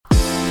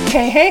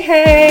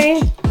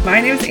Hey.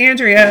 My name is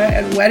Andrea,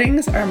 and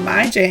weddings are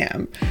my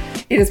jam.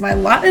 It is my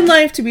lot in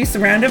life to be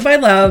surrounded by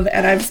love,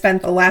 and I've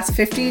spent the last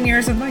 15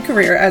 years of my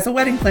career as a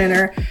wedding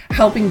planner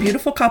helping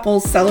beautiful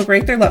couples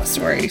celebrate their love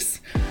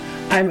stories.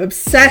 I'm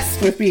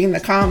obsessed with being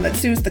the calm that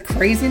soothes the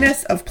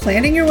craziness of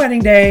planning your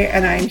wedding day,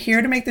 and I'm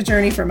here to make the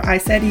journey from I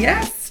said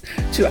yes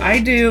to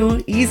I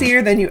do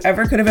easier than you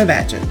ever could have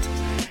imagined.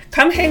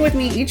 Come hang with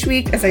me each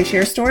week as I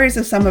share stories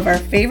of some of our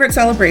favorite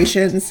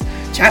celebrations,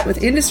 chat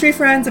with industry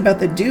friends about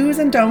the do's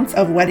and don'ts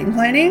of wedding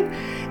planning,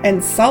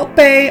 and Salt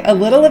Bay a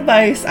little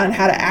advice on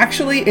how to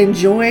actually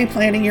enjoy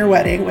planning your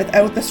wedding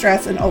without the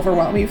stress and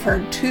overwhelm you've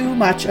heard too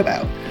much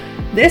about.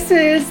 This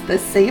is the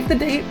Save the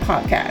Date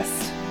podcast.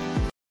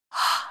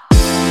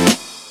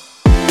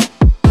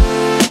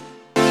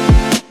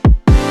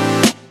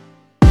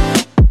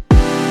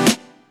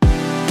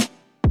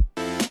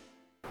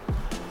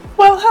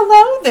 Well,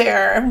 hello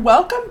there, and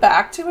welcome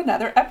back to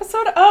another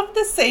episode of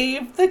the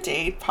Save the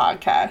Date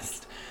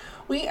podcast.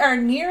 We are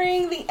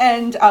nearing the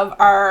end of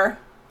our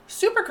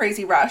super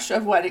crazy rush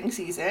of wedding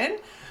season.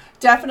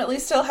 Definitely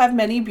still have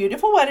many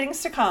beautiful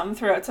weddings to come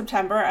throughout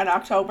September and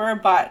October,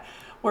 but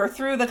we're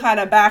through the kind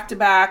of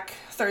back-to-back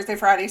Thursday,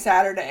 Friday,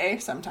 Saturday,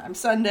 sometimes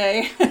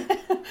Sunday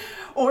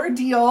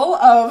ordeal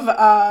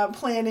of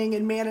planning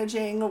and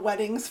managing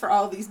weddings for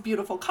all these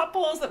beautiful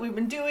couples that we've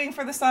been doing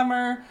for the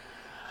summer.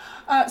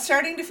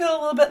 Starting to feel a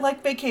little bit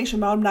like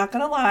vacation mode, I'm not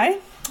going to lie.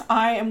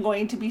 I am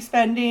going to be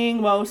spending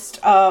most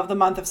of the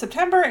month of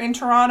September in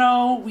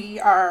Toronto. We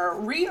are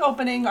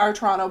reopening our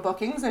Toronto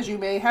bookings, as you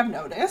may have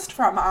noticed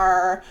from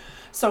our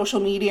social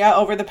media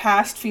over the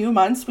past few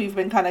months. We've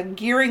been kind of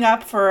gearing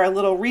up for a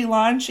little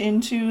relaunch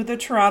into the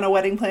Toronto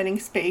wedding planning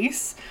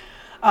space.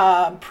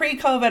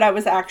 Pre-COVID, I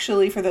was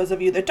actually, for those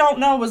of you that don't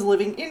know, was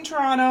living in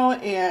Toronto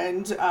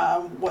and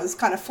was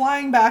kind of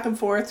flying back and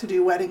forth to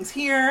do weddings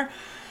here.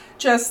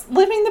 Just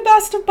living the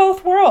best of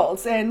both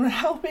worlds and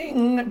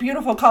helping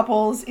beautiful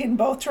couples in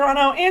both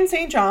Toronto and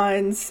St.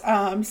 John's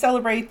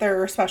celebrate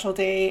their special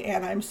day,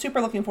 and I'm super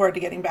looking forward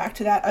to getting back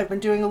to that. I've been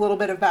doing a little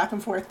bit of back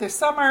and forth this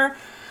summer,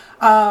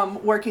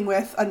 working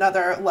with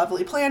another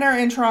lovely planner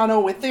in Toronto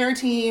with their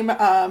team,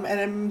 and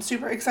I'm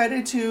super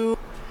excited to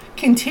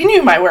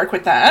continue my work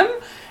with them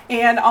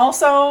and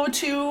also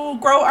to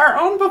grow our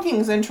own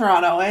bookings in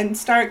Toronto and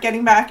start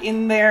getting back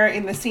in there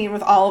in the scene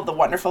with all of the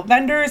wonderful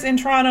vendors in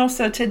Toronto.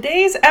 So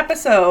today's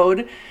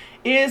episode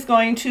is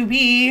going to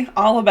be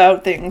all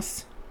about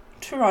things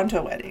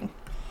Toronto wedding.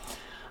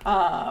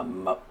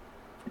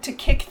 To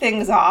kick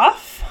things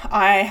off,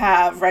 I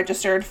have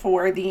registered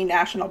for the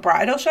National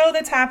Bridal Show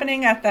that's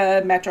happening at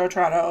the Metro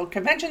Toronto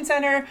Convention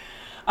Centre.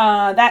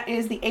 That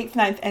is the 8th,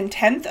 9th, and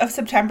 10th of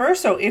September.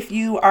 So if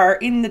you are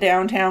in the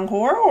downtown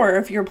core, or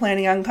if you're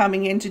planning on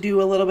coming in to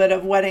do a little bit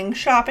of wedding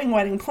shopping,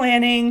 wedding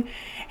planning,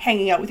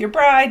 hanging out with your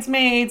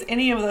bridesmaids,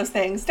 any of those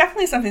things,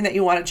 definitely something that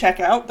you want to check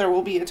out. There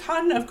will be a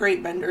ton of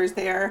great vendors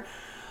there.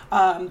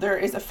 There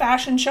is a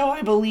fashion show,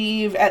 I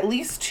believe, at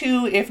least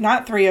 2, if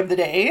not 3 of the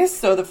days.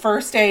 So the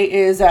first day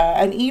is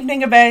an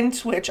evening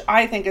event, which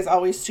I think is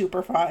always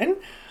super fun,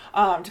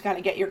 to kind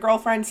of get your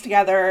girlfriends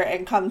together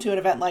and come to an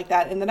event like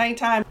that in the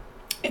nighttime.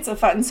 It's a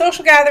fun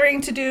social gathering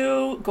to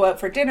do. Go out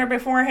for dinner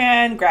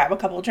beforehand, grab a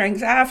couple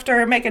drinks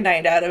after, make a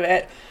night out of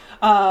it.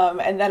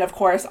 And then, of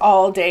course,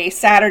 all day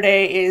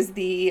Saturday is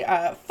the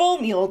full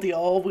meal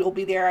deal. We'll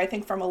be there, I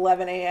think, from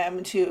 11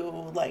 a.m.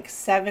 to like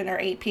 7 or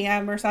 8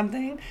 p.m. or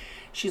something.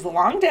 She's a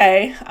long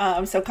day,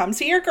 so come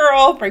see your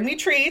girl. Bring me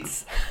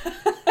treats.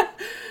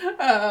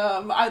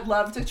 I'd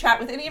love to chat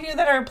with any of you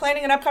that are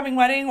planning an upcoming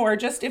wedding, or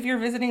just if you're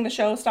visiting the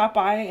show, stop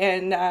by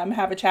and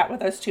have a chat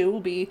with us too.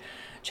 We'll be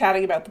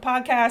chatting about the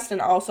podcast and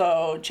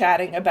also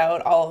chatting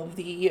about all of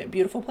the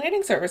beautiful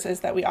planning services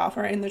that we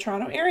offer in the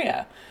Toronto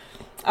area.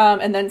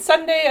 And then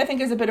Sunday, I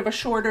think, is a bit of a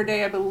shorter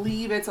day. I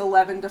believe it's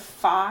 11 to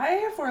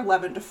 5 or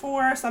 11 to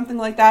 4, something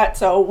like that.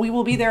 So we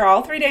will be there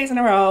all 3 days in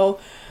a row.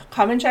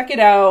 Come and check it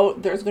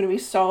out. There's going to be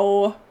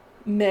so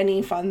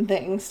many fun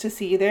things to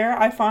see there.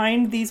 I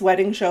find these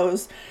wedding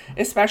shows,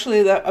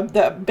 especially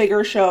the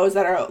bigger shows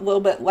that are a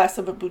little bit less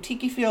of a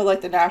boutique-y feel,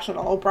 like the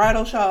National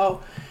Bridal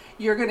Show,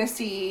 you're going to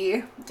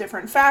see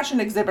different fashion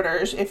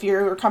exhibitors. If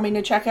you're coming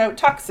to check out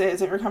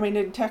tuxes, if you're coming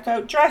to check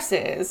out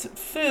dresses,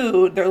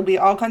 food, there'll be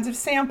all kinds of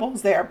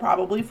samples there,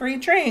 probably free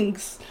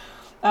drinks,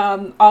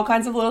 all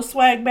kinds of little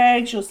swag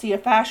bags. You'll see a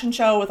fashion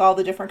show with all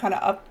the different kind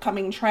of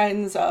upcoming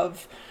trends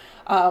of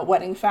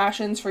wedding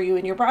fashions for you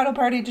and your bridal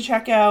party to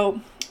check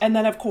out. And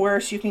then, of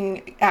course, you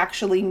can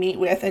actually meet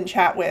with and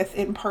chat with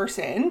in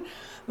person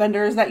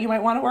vendors that you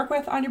might want to work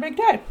with on your big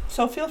day.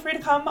 So feel free to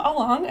come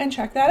along and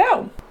check that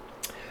out.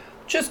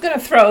 Just going to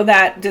throw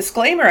that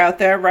disclaimer out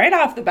there right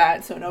off the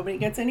bat so nobody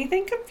gets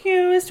anything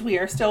confused. We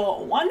are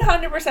still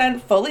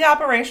 100% fully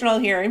operational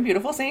here in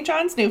beautiful St.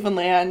 John's,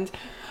 Newfoundland.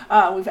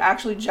 We've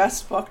actually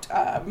just booked,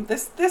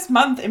 this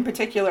month in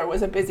particular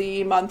was a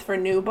busy month for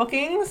new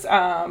bookings.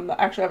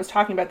 Actually, I was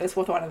talking about this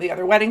with one of the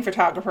other wedding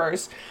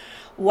photographers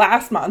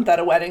last month at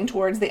a wedding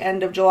towards the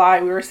end of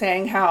July, we were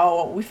saying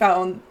how we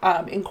found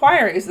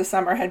inquiries this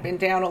summer had been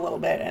down a little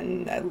bit.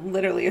 And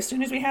literally as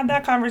soon as we had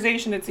that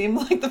conversation, it seemed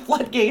like the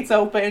floodgates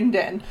opened.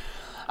 And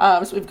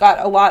so we've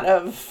got a lot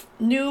of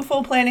new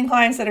full planning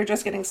clients that are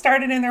just getting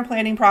started in their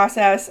planning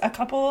process. A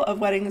couple of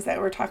weddings that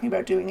we're talking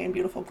about doing in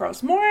beautiful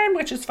Gross Mourne,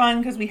 which is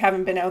fun because we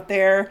haven't been out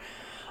there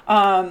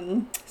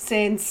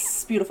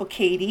since beautiful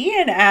Katie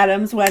and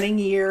Adam's wedding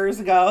years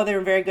ago. They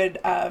were very good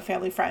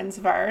family friends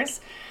of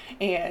ours.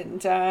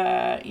 And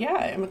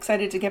I'm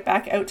excited to get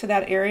back out to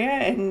that area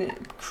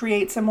and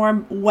create some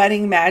more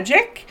wedding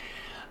magic.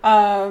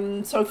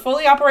 So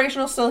fully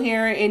operational still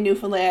here in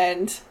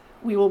Newfoundland.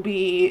 We will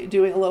be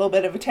doing a little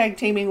bit of a tag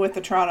teaming with the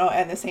Toronto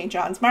and the St.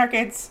 John's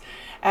markets,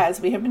 as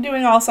we have been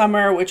doing all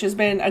summer, which has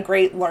been a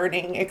great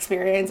learning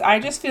experience. I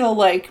just feel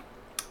like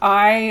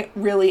I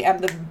really am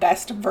the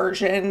best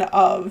version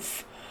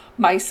of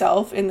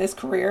myself in this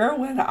career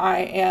when I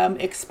am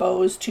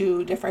exposed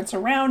to different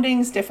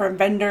surroundings, different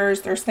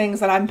vendors. There's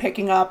things that I'm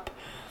picking up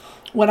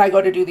when I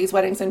go to do these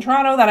weddings in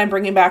Toronto that I'm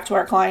bringing back to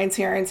our clients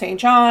here in St.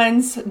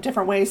 John's,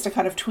 different ways to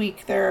kind of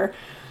tweak their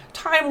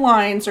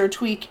timelines or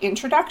tweak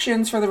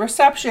introductions for the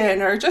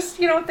reception, or just,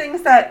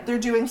 things that they're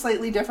doing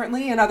slightly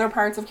differently in other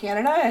parts of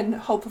Canada and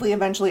hopefully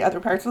eventually other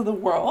parts of the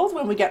world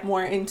when we get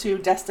more into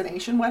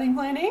destination wedding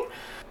planning.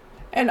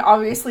 And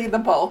obviously the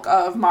bulk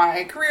of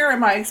my career and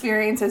my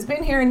experience has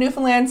been here in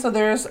Newfoundland. So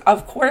there's,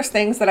 of course,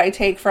 things that I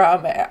take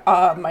from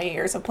my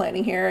years of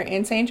planning here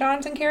in St.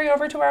 John's and carry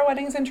over to our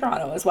weddings in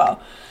Toronto as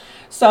well.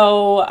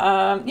 So,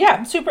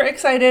 super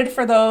excited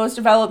for those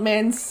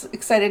developments,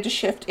 excited to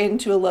shift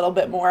into a little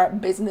bit more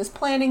business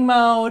planning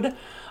mode.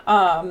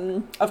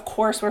 Of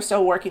course, we're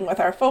still working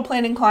with our full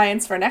planning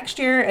clients for next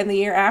year and the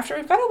year after.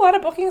 We've got a lot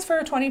of bookings for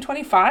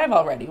 2025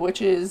 already,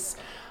 which is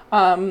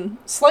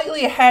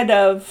slightly ahead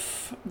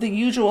of the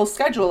usual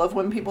schedule of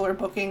when people are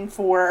booking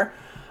for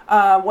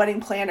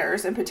wedding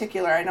planners in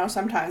particular. I know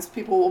sometimes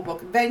people will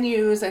book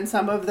venues and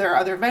some of their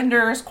other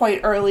vendors quite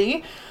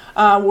early.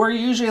 We're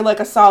usually like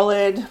a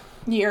solid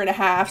year and a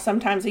half,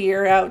 sometimes a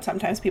year out.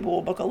 Sometimes people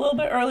will book a little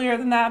bit earlier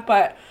than that,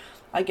 but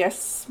I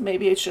guess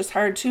maybe it's just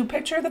hard to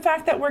picture the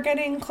fact that we're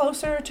getting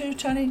closer to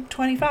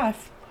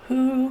 2025.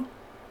 Who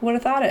would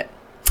have thought it?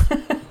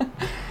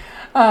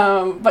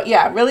 But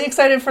yeah, really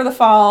excited for the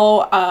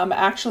fall.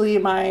 Actually,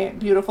 my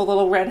beautiful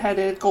little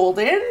redheaded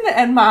Golden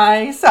and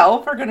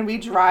myself are going to be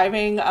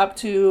driving up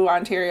to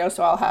Ontario,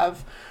 so I'll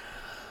have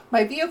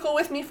my vehicle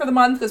with me for the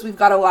month because we've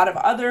got a lot of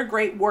other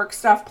great work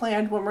stuff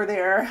planned when we're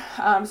there.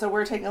 So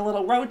we're taking a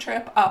little road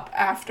trip up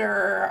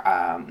after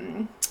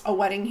a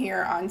wedding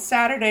here on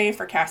Saturday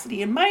for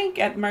Cassidy and Mike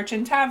at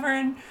Merchant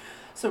Tavern.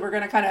 So we're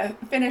going to kind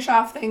of finish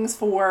off things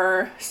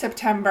for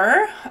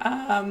September,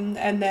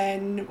 and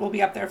then we'll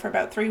be up there for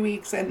about 3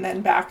 weeks and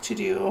then back to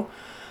do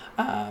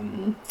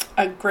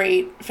a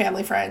great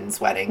family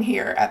friends wedding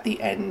here at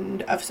the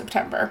end of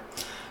September.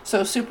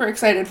 So super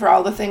excited for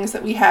all the things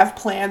that we have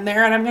planned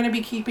there, and I'm going to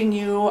be keeping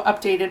you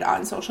updated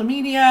on social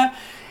media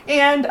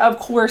and of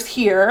course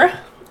here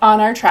on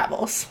our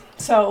travels.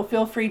 So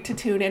feel free to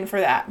tune in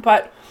for that.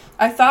 But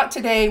I thought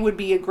today would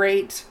be a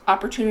great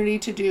opportunity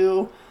to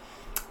do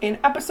an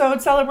episode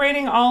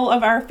celebrating all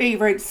of our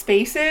favorite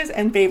spaces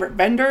and favorite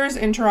vendors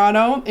in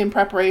Toronto in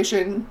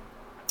preparation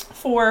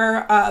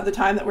for the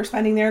time that we're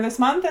spending there this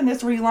month and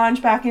this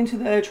relaunch back into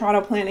the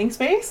Toronto planning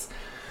space.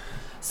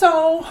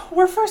 So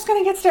we're first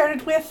going to get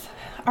started with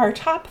our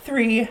top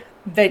 3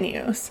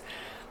 venues.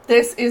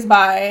 This is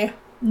by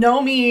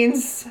no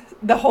means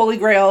the holy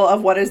grail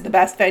of what is the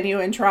best venue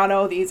in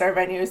Toronto. These are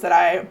venues that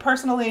I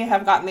personally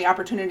have gotten the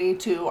opportunity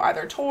to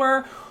either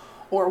tour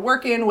or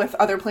work in with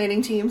other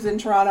planning teams in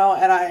Toronto,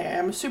 and I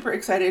am super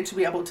excited to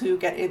be able to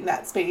get in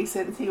that space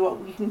and see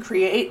what we can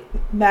create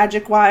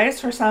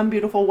magic-wise for some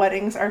beautiful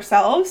weddings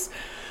ourselves.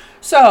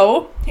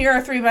 So here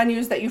are 3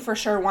 venues that you for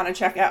sure want to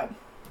check out.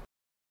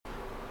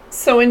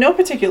 So in no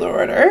particular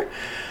order,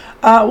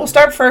 we'll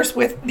start first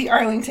with the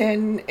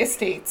Arlington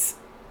Estates.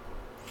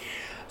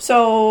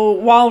 So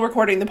while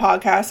recording the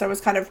podcast, I was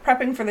kind of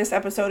prepping for this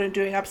episode and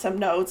doing up some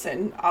notes,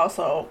 and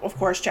also, of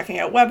course, checking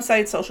out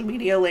websites, social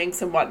media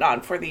links, and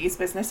whatnot for these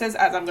businesses,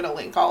 as I'm going to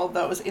link all of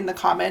those in the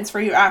comments for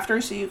you after,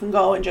 so you can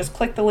go and just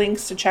click the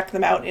links to check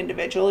them out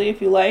individually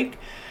if you like.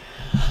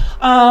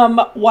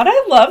 What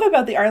I love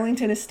about the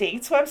Arlington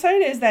Estates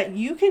website is that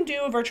you can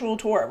do a virtual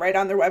tour right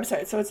on their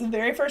website. So it's the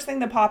very first thing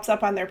that pops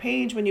up on their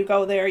page. When you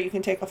go there, you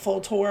can take a full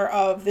tour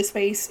of the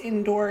space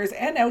indoors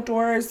and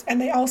outdoors.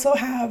 And they also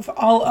have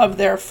all of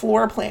their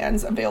floor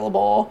plans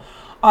available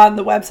on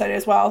the website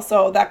as well.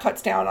 So that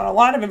cuts down on a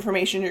lot of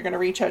information you're going to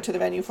reach out to the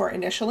venue for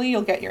initially.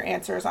 You'll get your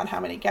answers on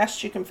how many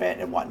guests you can fit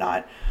and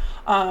whatnot,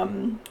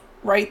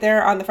 right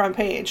there on the front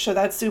page. So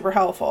that's super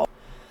helpful.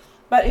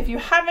 But if you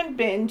haven't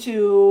been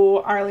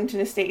to Arlington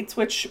Estates,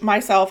 which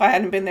myself, I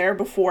hadn't been there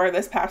before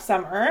this past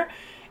summer,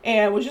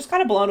 and was just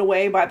kind of blown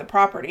away by the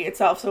property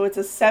itself. So it's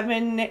a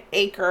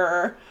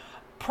 7-acre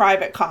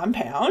private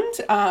compound.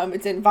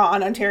 It's in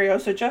Vaughan, Ontario,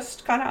 so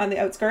just kind of on the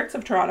outskirts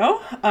of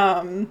Toronto.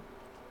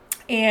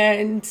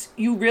 and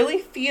you really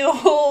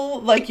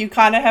feel like you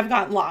kind of have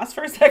gotten lost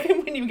for a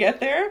second when you get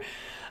there.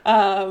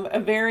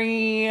 A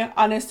very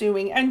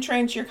unassuming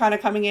entrance. You're kind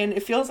of coming in.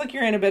 It feels like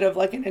you're in a bit of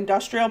like an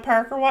industrial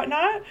park or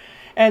whatnot.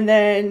 And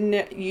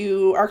then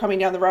you are coming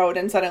down the road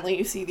and suddenly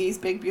you see these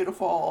big,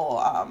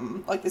 beautiful,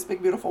 like this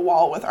big, beautiful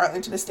wall with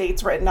Arlington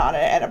Estates written on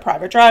it and a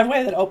private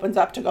driveway that opens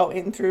up to go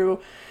in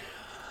through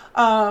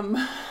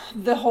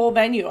the whole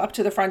venue up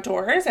to the front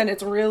doors. And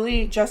it's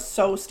really just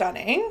so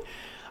stunning.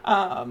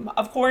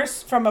 Of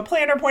course, from a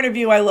planner point of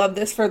view, I love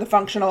this for the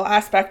functional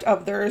aspect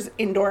of there's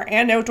indoor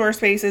and outdoor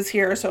spaces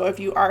here. So if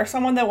you are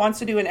someone that wants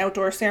to do an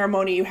outdoor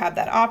ceremony, you have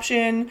that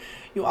option.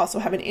 You also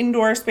have an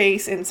indoor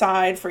space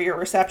inside for your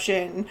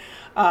reception.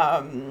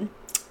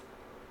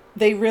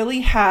 They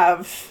really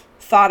have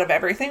thought of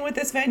everything with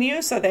this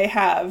venue. So they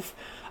have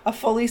a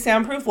fully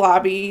soundproof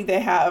lobby. They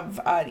have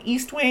an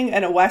east wing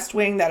and a west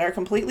wing that are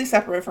completely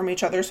separate from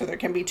each other. So there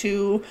can be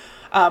two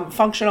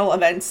functional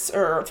events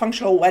or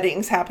functional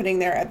weddings happening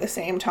there at the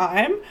same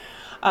time.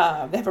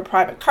 They have a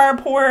private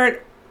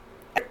carport,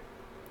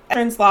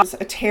 entrance lobbies,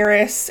 a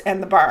terrace,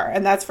 and the bar.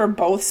 And that's for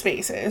both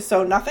spaces.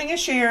 So nothing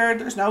is shared.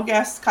 There's no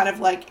guests kind of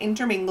like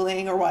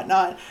intermingling or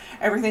whatnot.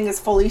 Everything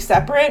is fully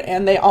separate.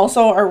 And they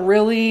also are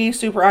really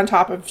super on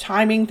top of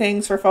timing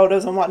things for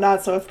photos and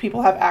whatnot. So if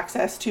people have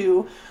access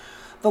to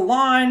the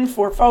lawn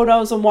for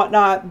photos and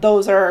whatnot,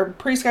 those are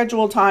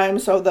pre-scheduled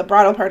times, so the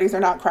bridal parties are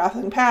not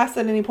crossing paths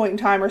at any point in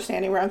time or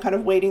standing around kind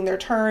of waiting their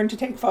turn to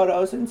take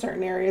photos in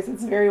certain areas.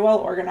 It's very well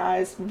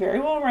organized, very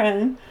well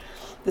run.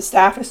 The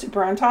staff is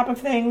super on top of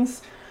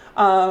things,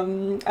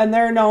 and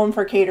they're known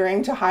for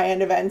catering to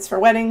high-end events for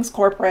weddings,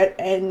 corporate,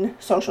 and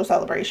social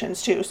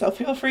celebrations too, so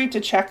feel free to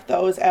check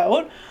those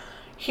out.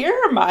 Here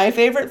are my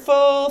favorite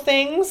full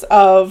things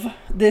of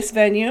this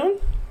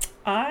venue.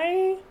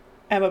 I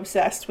am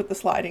obsessed with the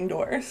sliding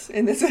doors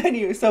in this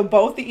venue. So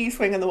both the east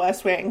wing and the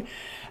west wing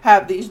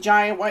have these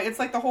giant white, it's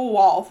like the whole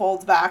wall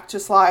folds back to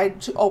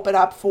slide to open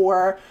up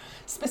for,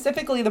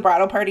 specifically the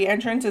bridal party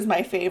entrance is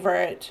my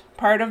favorite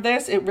part of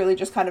this. It really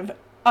just kind of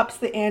ups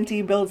the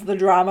ante, builds the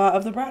drama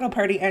of the bridal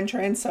party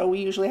entrance. So we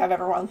usually have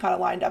everyone kind of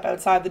lined up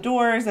outside the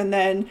doors, and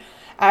then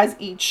as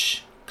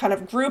each kind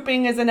of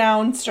grouping is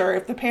announced, or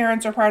if the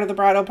parents are part of the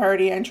bridal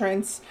party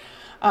entrance,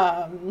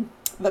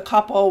 the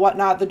couple,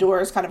 whatnot, the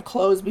doors kind of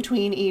close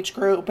between each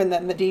group, and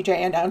then the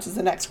DJ announces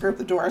the next group,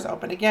 the doors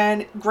open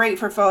again. Great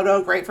for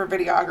photo, great for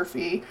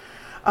videography,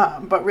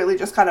 but really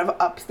just kind of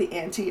ups the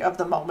ante of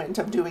the moment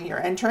of doing your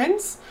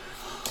entrance.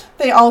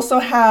 They also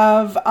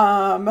have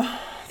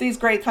these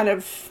great kind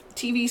of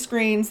TV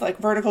screens, like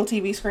vertical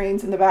TV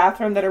screens in the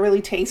bathroom that are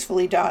really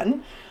tastefully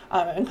done.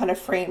 And kind of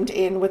framed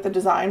in with the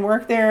design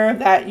work there,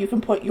 that you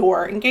can put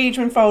your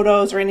engagement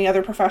photos or any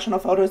other professional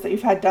photos that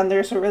you've had done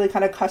there. So it really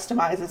kind of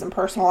customizes and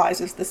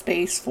personalizes the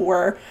space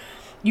for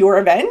your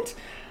event.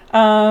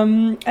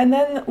 And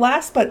then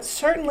last but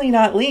certainly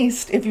not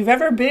least, if you've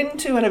ever been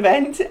to an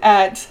event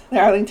at the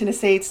Arlington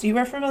Estates, you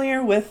are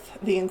familiar with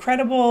the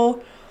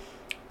incredible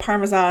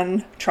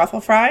Parmesan truffle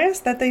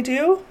fries that they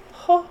do.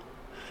 Oh.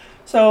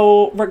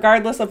 So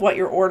regardless of what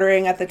you're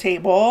ordering at the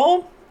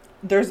table,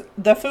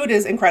 the food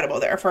is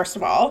incredible there, first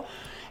of all,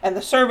 and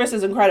the service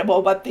is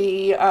incredible, but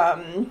the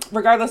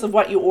regardless of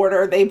what you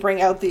order, they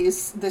bring out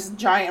this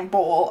giant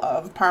bowl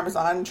of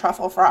Parmesan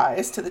truffle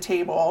fries to the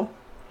table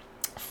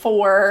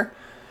for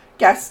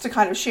guests to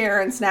kind of share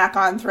and snack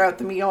on throughout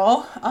the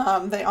meal.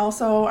 They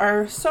also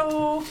are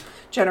so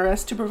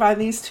generous to provide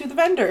these to the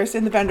vendors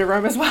in the vendor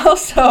room as well,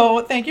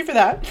 so thank you for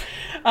that.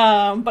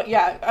 But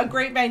yeah, a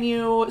great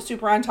venue,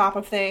 super on top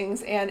of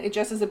things, and it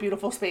just is a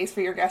beautiful space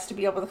for your guests to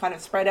be able to kind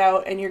of spread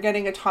out, and you're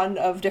getting a ton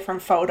of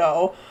different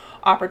photo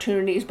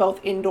opportunities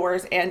both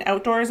indoors and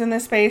outdoors in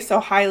this space, so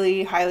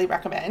highly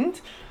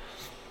recommend.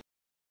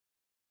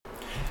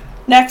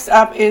 Next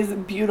up is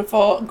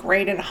beautiful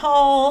Graydon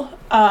Hall.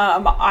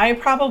 I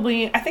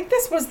think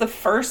this was the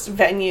first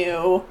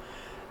venue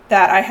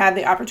that I had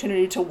the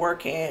opportunity to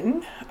work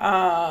in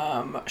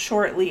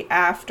shortly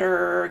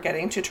after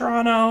getting to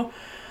Toronto.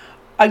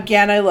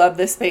 Again, I love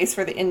this space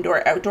for the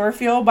indoor-outdoor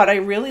feel, but I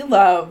really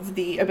love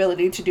the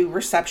ability to do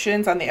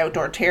receptions on the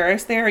outdoor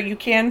terrace there. You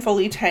can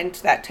fully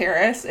tent that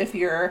terrace if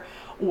you're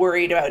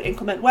worried about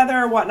inclement weather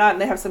or whatnot,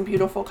 and they have some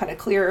beautiful kind of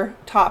clear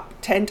top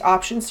tent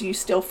options, so you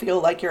still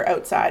feel like you're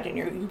outside and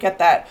you get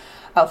that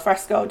al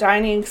fresco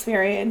dining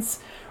experience.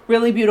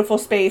 Really beautiful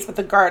space, but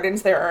the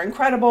gardens there are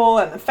incredible,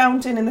 and the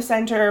fountain in the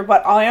center.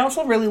 But I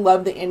also really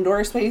love the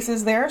indoor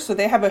spaces there. So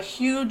they have a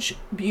huge,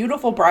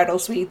 beautiful bridal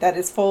suite that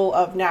is full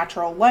of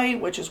natural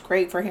light, which is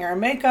great for hair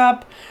and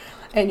makeup,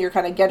 and you're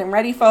kind of getting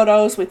ready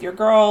photos with your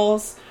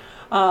girls.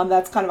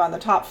 That's kind of on the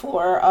top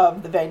floor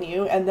of the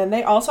venue. And then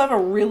they also have a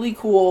really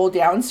cool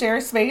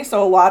downstairs space.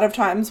 So a lot of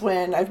times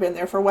when I've been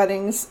there for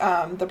weddings,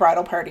 the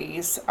bridal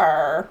parties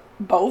are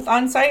both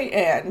on site,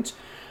 and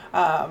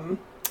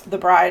the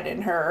bride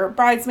and her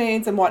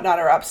bridesmaids and whatnot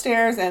are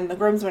upstairs, and the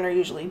groomsmen are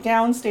usually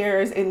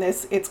downstairs in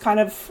this. It's kind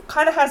of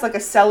has like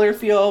a cellar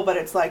feel, but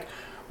it's like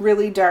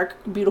really dark,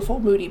 beautiful,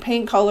 moody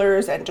paint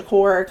colors and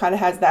decor. Kind of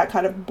has that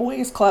kind of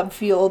boys club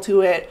feel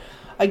to it.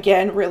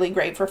 Again, really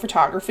great for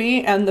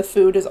photography, and the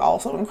food is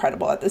also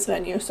incredible at this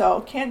venue.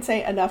 So can't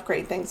say enough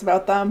great things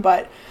about them,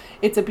 but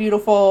it's a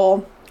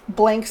beautiful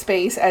blank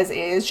space as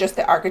is, just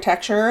the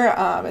architecture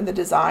and the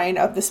design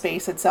of the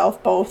space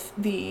itself, both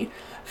the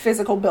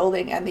physical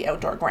building and the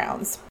outdoor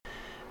grounds.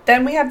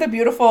 Then we have the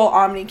beautiful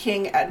Omni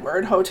King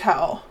Edward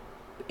Hotel,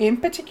 in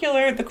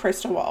particular the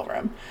Crystal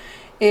Ballroom.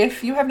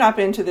 If you have not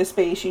been to this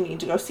space, you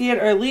need to go see it,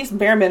 or at least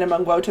bare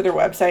minimum go to their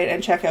website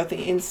and check out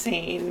the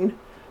insane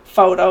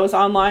photos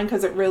online,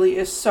 because it really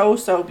is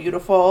so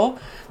beautiful.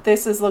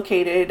 This is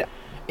located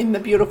in the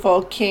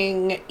beautiful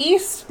King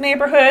East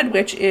neighborhood,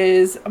 which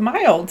is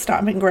my old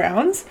stomping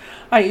grounds.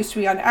 I used to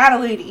be on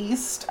Adelaide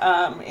East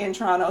in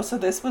Toronto, so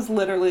this was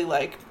literally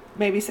like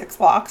maybe 6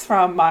 blocks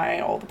from my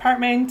old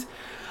apartment.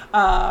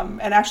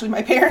 And actually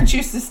my parents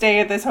used to stay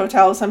at this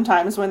hotel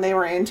sometimes when they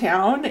were in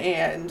town,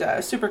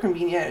 and super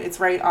convenient. It's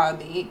right on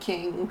the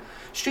King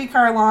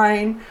streetcar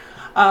line.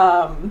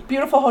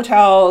 Beautiful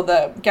hotel.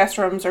 The guest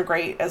rooms are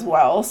great as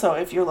well. So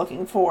if you're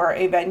looking for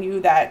a venue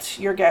that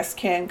your guests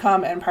can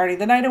come and party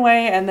the night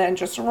away and then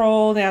just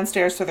roll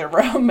downstairs to their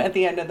room at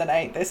the end of the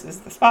night, this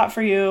is the spot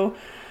for you.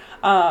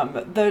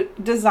 The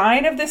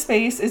design of this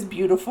space is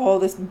beautiful.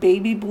 This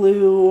baby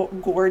blue,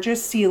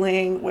 gorgeous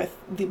ceiling with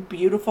the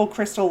beautiful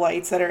crystal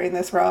lights that are in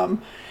this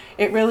room.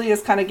 It really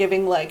is kind of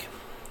giving like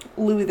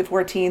Louis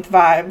XIV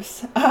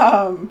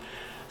vibes.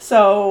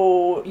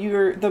 So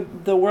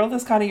the world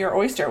is kind of your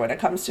oyster when it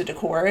comes to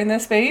decor in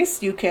this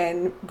space. You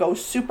can go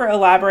super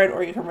elaborate,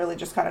 or you can really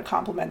just kind of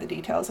complement the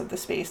details of the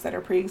space that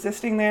are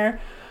pre-existing there.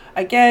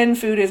 Again,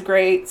 food is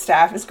great,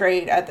 staff is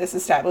great at this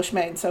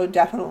establishment, so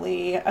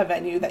definitely a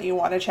venue that you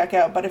want to check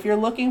out. But if you're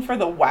looking for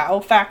the wow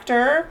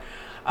factor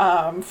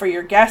for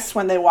your guests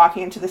when they walk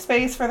into the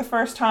space for the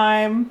first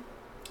time,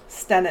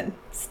 stunning,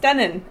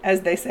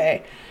 as they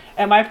say.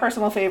 And my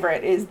personal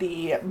favorite is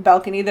the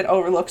balcony that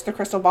overlooks the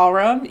Crystal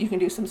Ballroom. You can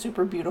do some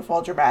super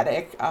beautiful,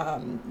 dramatic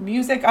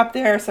music up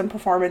there, some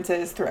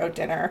performances throughout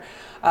dinner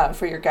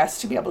for your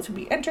guests to be able to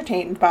be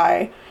entertained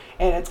by.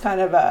 And it's kind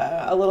of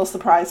a little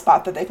surprise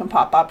spot that they can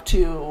pop up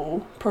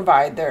to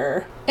provide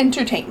their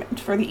entertainment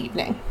for the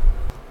evening.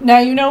 Now,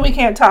 you know we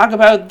can't talk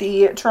about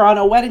the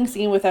Toronto wedding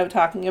scene without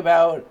talking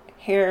about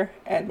hair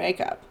and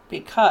makeup.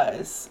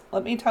 Because,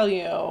 let me tell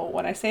you,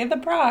 when I say the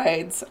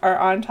brides are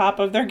on top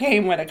of their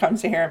game when it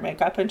comes to hair and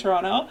makeup in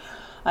Toronto,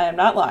 I am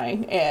not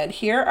lying. And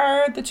here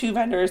are the 2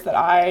 vendors that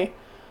I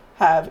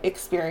have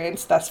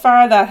experienced thus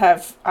far that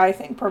have, I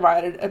think,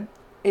 provided an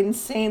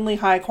insanely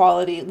high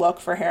quality look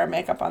for hair and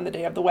makeup on the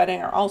day of the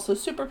wedding. Are also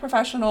super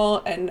professional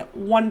and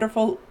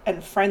wonderful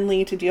and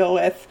friendly to deal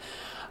with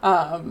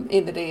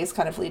in the days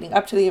kind of leading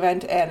up to the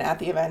event and at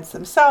the events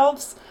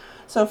themselves.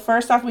 So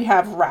first off, we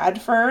have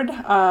Radford.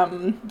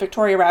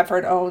 Victoria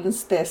Radford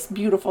owns this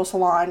beautiful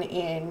salon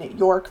in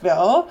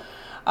Yorkville.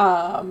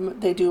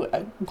 They do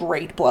a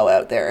great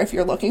blowout there if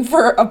you're looking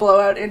for a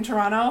blowout in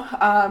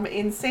Toronto.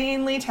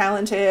 Insanely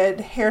talented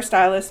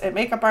hairstylist and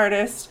makeup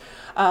artist.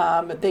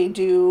 They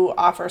do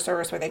offer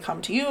service where they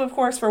come to you, of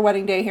course, for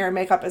wedding day hair and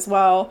makeup as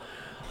well.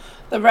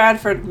 The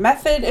Radford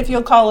method, if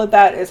you'll call it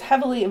that, is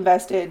heavily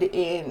invested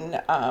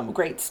in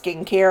great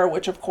skincare,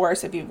 which, of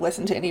course, if you've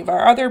listened to any of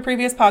our other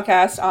previous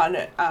podcasts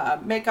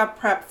on makeup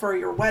prep for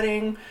your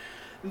wedding,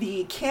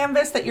 the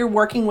canvas that you're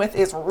working with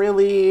is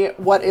really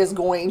what is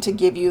going to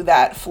give you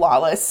that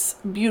flawless,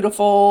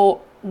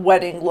 beautiful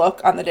wedding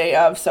look on the day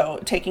of. So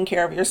taking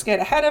care of your skin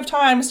ahead of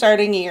time,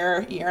 starting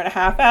year and a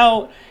half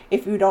out.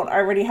 If you don't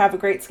already have a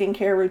great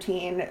skincare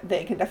routine,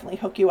 they can definitely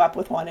hook you up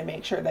with one and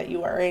make sure that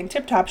you are in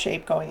tip-top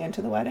shape going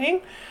into the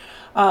wedding.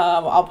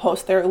 I'll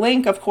post their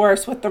link, of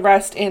course, with the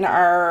rest in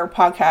our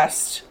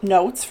podcast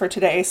notes for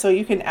today, so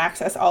you can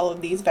access all of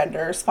these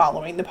vendors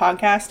following the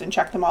podcast and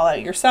check them all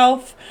out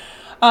yourself.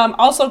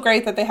 Also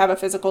great that they have a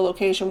physical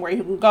location where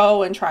you can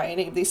go and try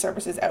any of these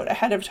services out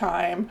ahead of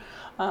time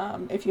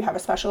if you have a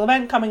special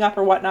event coming up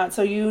or whatnot,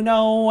 so you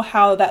know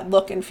how that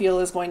look and feel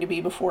is going to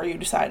be before you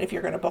decide if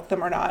you're going to book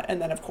them or not.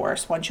 And then, of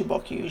course, once you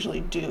book, you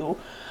usually do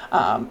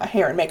a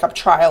hair and makeup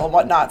trial and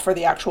whatnot for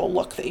the actual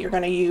look that you're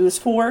going to use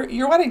for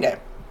your wedding day.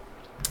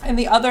 And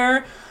the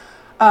other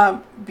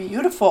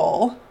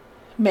beautiful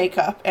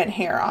makeup and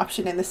hair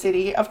option in the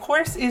city, of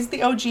course, is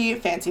the OG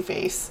Fancy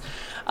Face.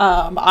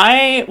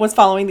 I was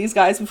following these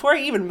guys before I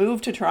even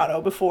moved to Toronto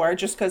before,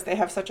 just because they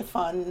have such a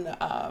fun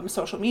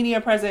social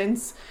media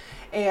presence,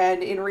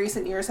 and in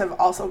recent years have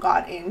also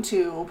got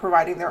into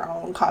providing their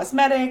own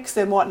cosmetics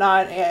and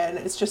whatnot, and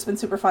it's just been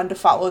super fun to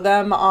follow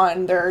them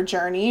on their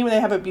journey. They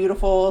have a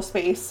beautiful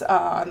space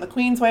on the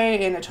Queensway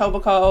in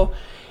Etobicoke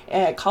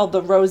called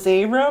the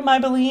Rosé Room, I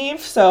believe,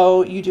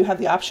 so you do have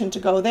the option to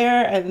go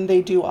there, and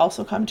they do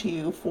also come to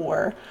you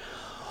for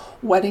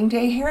wedding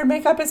day hair and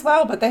makeup as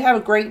well. But they have a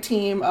great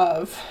team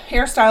of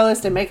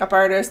hairstylists and makeup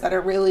artists that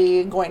are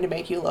really going to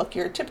make you look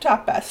your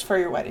tip-top best for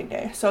your wedding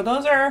day. So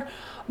those are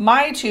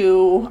my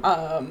 2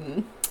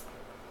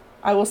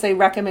 I will say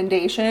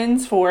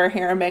recommendations for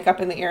hair and makeup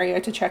in the area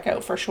to check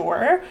out for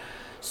sure.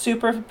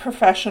 super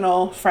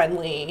professional,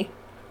 friendly,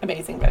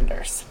 amazing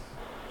vendors.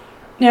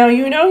 Now,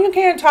 you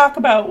can't talk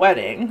about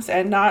weddings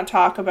and not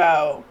talk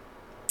about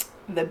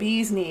the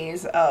bee's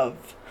knees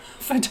of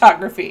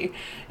photography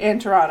in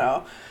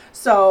Toronto.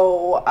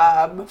 So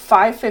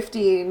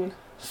 515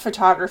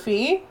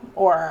 Photography,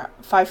 or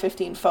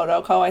 515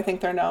 Photo Co., I think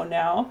they're known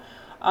now.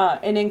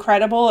 An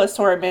incredible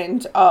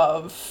assortment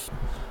of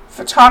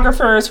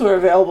photographers who are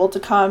available to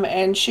come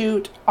and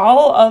shoot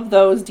all of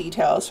those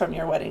details from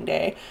your wedding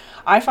day.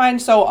 I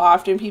find so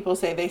often people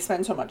say they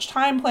spend so much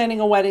time planning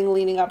a wedding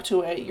leading up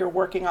to it. You're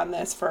working on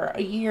this for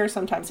a year,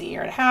 sometimes a year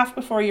and a half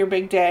before your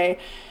big day.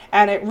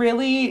 And it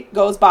really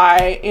goes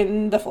by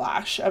in the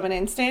flash of an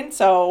instant.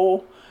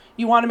 So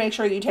you want to make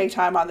sure you take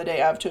time on the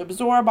day of to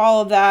absorb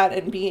all of that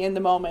and be in the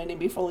moment and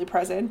be fully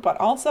present. But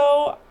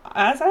also,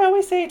 as I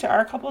always say to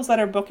our couples that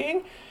are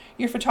booking,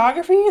 your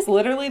photography is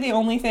literally the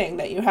only thing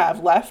that you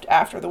have left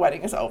after the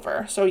wedding is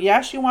over. So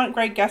yes, you want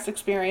great guest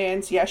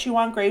experience. Yes, you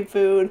want great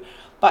food,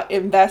 but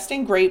invest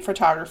in great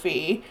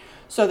photography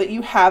so that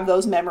you have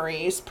those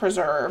memories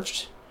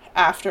preserved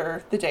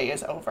after the day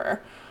is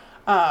over.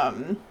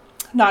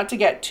 Not to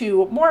get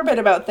too morbid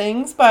about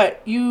things,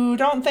 but you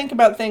don't think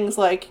about things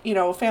like,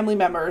 family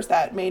members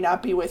that may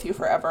not be with you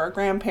forever,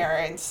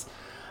 grandparents,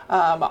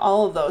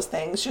 all of those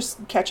things,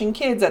 just catching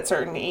kids at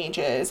certain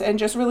ages, and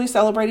just really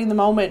celebrating the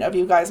moment of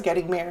you guys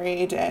getting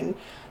married and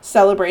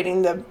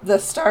celebrating the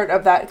start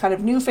of that kind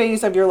of new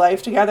phase of your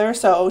life together.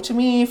 So to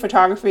me,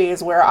 photography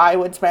is where I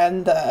would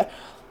spend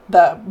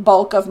the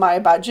bulk of my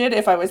budget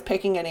if I was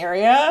picking an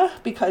area,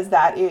 because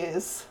that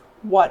is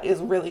what is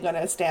really going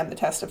to stand the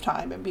test of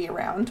time and be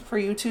around for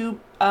you to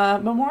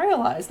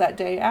memorialize that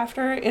day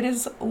after it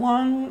is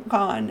long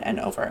gone and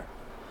over.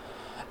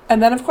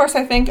 And then, of course,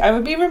 I think I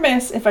would be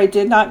remiss if I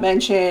did not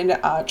mention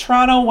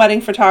Toronto wedding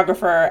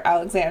photographer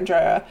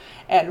Alexandra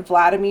and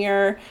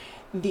Vladimir.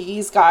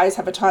 These guys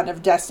have a ton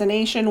of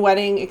destination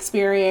wedding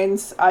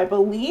experience. I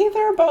believe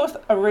they're both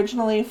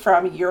originally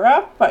from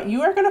Europe, but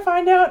you are going to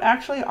find out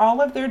actually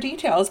all of their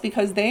details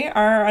because they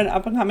are an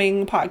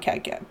up-and-coming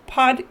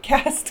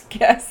podcast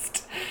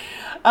guest.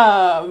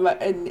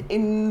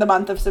 In the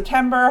month of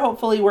September,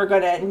 hopefully we're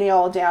going to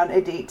nail down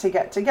a date to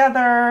get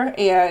together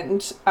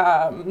and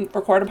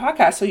record a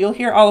podcast. So you'll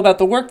hear all about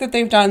the work that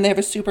they've done. They have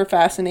a super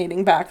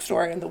fascinating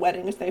backstory in the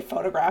weddings they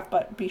photographed,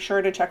 but be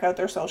sure to check out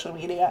their social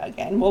media.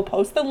 Again, we'll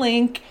post the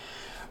link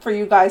for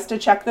you guys to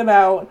check them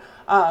out.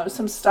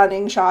 Some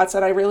stunning shots,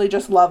 and I really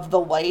just love the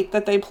light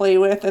that they play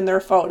with in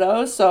their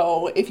photos.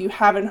 So if you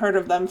haven't heard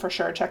of them, for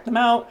sure check them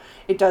out.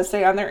 It does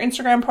say on their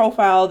Instagram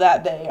profile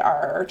that they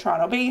are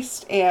Toronto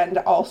based and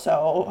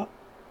also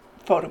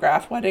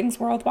photograph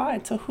weddings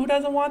worldwide. So who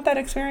doesn't want that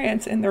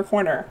experience in their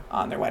corner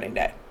on their wedding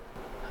day?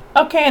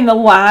 Okay, and the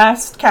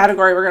last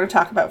category we're going to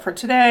talk about for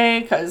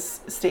today,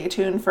 because stay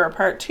tuned for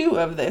part 2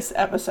 of this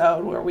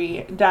episode where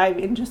we dive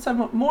into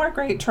some more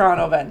great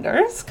Toronto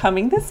vendors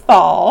coming this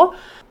fall.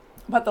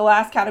 But the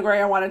last category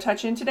I want to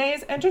touch in today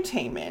is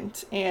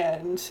entertainment.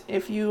 And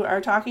if you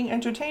are talking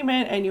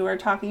entertainment and you are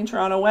talking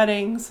Toronto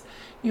weddings,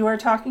 you are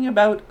talking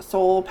about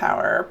Soul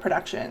Power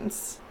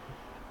Productions.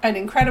 An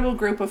incredible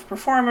group of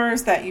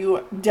performers that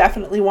you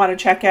definitely want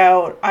to check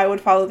out. I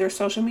would follow their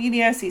social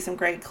media, see some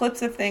great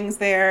clips of things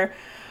there.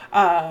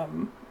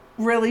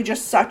 Really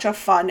just such a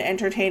fun,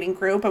 entertaining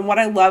group. And what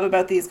I love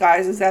about these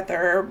guys is that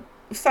they're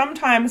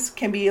sometimes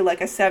can be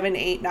like a 7,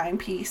 8, 9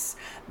 piece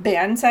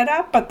band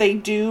setup, but they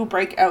do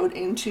break out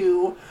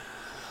into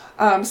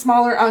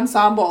smaller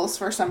ensembles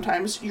for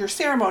sometimes your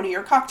ceremony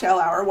or cocktail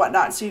hour,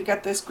 whatnot. So you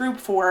get this group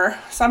for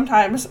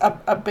sometimes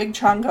a big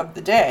chunk of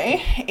the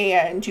day,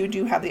 and you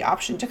do have the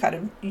option to kind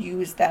of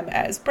use them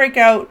as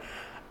breakout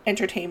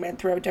entertainment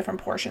throughout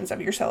different portions of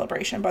your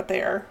celebration. But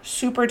they are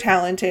super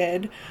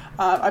talented.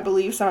 I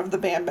believe some of the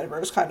band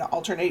members kind of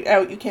alternate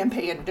out. You can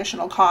pay an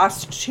additional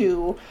cost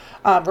to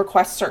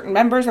request certain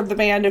members of the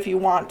band if you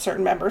want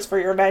certain members for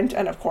your event,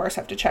 and of course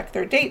have to check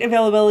their date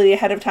availability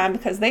ahead of time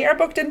because they are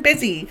booked and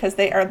busy because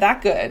they are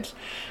that good.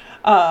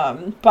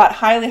 But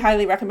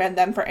highly recommend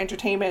them for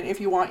entertainment if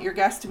you want your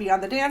guests to be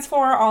on the dance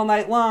floor all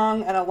night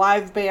long and a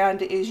live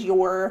band is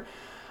your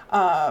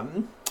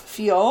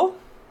feel.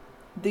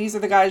 These are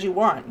the guys you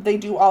want. They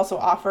do also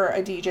offer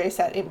a DJ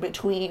set in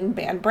between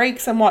band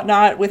breaks and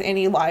whatnot. With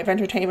any live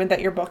entertainment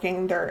that you're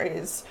booking, there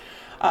is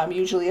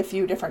usually a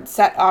few different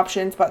set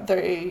options, but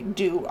they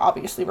do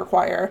obviously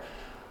require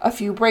a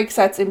few break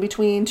sets in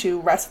between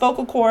to rest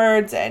vocal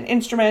cords and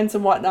instruments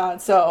and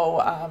whatnot.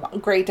 So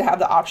great to have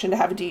the option to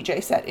have a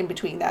DJ set in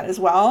between that as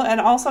well. And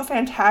also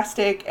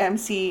fantastic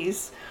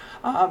MCs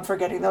for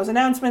getting those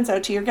announcements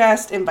out to your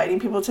guests, inviting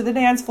people to the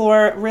dance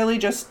floor. Really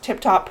just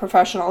tip-top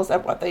professionals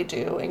at what they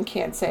do, and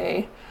can't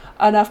say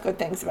enough good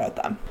things about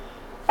them.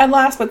 And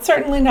last but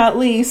certainly not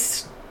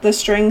least, the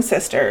String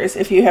Sisters.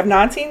 If you have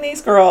not seen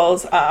these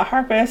girls, a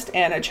harpist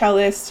and a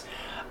cellist,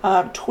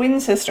 twin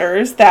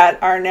sisters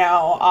that are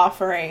now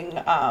offering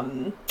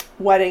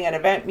wedding and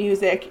event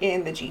music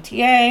in the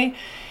GTA.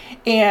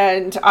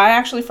 And I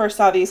actually first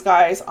saw these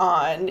guys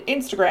on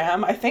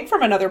Instagram, I think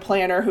from another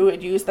planner who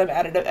had used them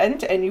at an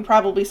event, and you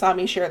probably saw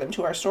me share them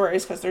to our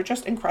stories because they're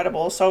just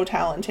incredible, so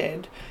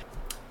talented,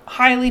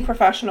 highly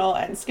professional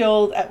and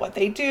skilled at what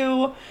they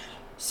do.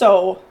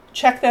 So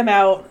check them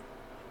out.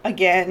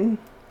 Again,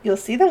 you'll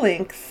see the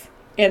links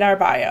in our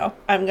bio.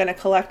 I'm going to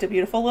collect a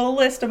beautiful little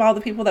list of all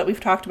the people that we've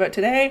talked about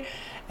today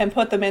and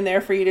put them in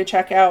there for you to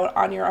check out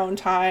on your own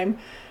time.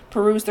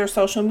 Peruse their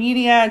social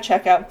media,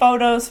 check out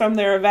photos from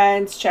their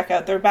events, check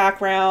out their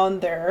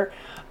background, their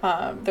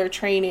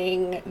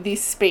training,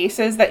 these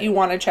spaces that you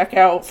want to check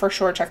out. For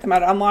sure, check them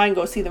out online,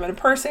 go see them in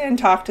person,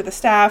 talk to the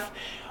staff.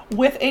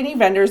 With any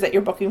vendors that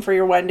you're booking for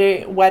your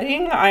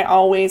wedding, I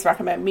always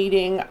recommend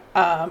meeting,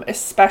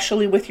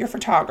 especially with your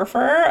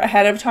photographer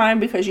ahead of time,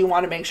 because you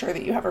want to make sure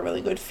that you have a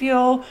really good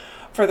feel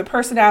for the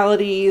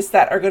personalities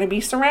that are going to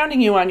be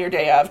surrounding you on your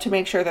day of, to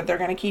make sure that they're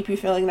going to keep you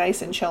feeling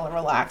nice and chill and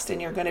relaxed,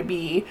 and you're going to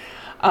be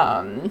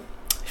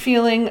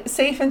feeling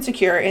safe and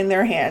secure in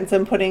their hands,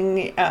 and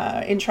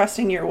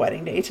entrusting your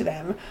wedding day to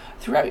them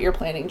throughout your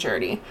planning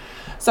journey.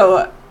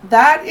 So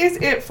that is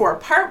it for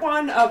part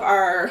 1 of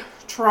our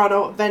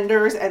Toronto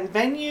vendors and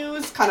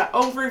venues kind of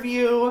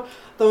overview.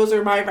 Those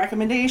are my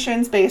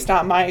recommendations based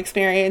on my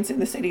experience in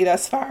the city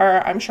thus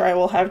far. I'm sure I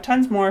will have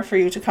tons more for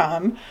you to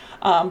come,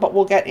 but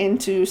we'll get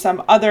into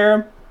some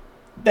other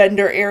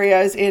vendor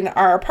areas in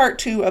our part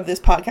 2 of this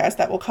podcast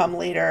that will come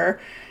later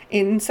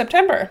in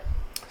September.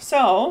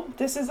 So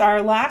this is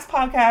our last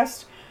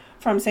podcast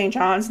from St.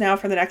 John's now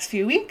for the next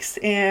few weeks,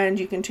 and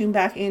you can tune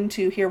back in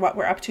to hear what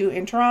we're up to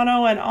in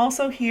Toronto, and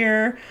also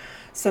hear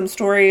some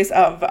stories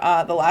of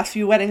the last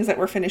few weddings that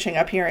we're finishing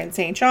up here in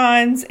St.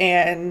 John's,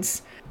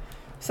 and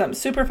some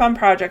super fun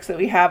projects that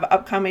we have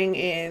upcoming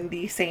in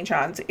the St.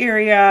 John's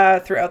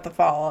area throughout the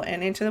fall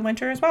and into the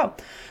winter as well.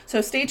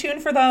 So stay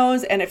tuned for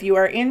those. And if you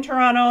are in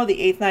Toronto the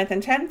 8th, 9th,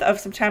 and 10th of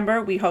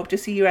September, we hope to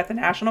see you at the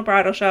National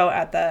Bridal Show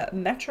at the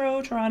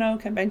Metro Toronto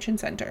Convention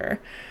Centre.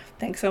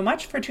 Thanks so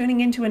much for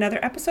tuning in to another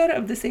episode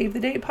of the Save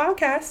the Date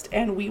podcast,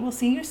 and we will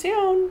see you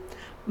soon.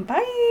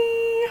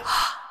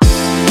 Bye.